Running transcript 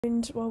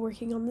And while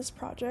working on this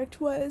project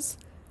was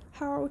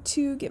how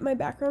to get my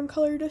background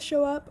color to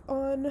show up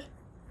on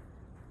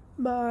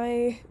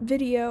my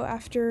video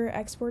after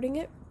exporting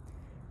it.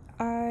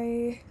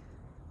 I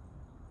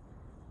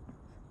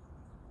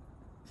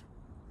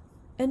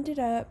ended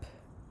up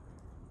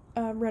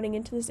running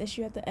into this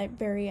issue at the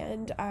very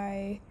end.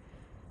 I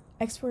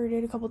exported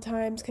it a couple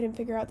times, couldn't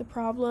figure out the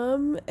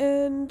problem,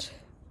 and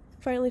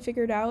finally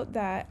figured out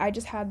that I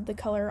just had the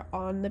color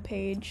on the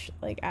page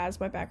like as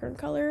my background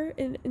color,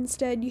 and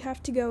instead you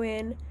have to go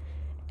in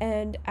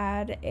and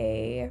add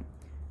a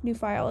new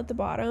file at the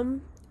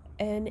bottom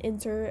and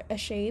insert a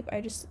shape. I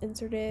just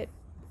inserted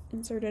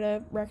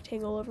a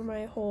rectangle over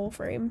my whole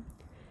frame,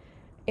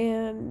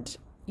 and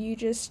you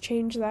just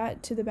change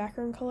that to the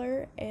background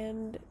color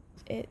and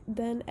it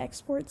then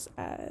exports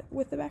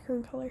with the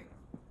background color.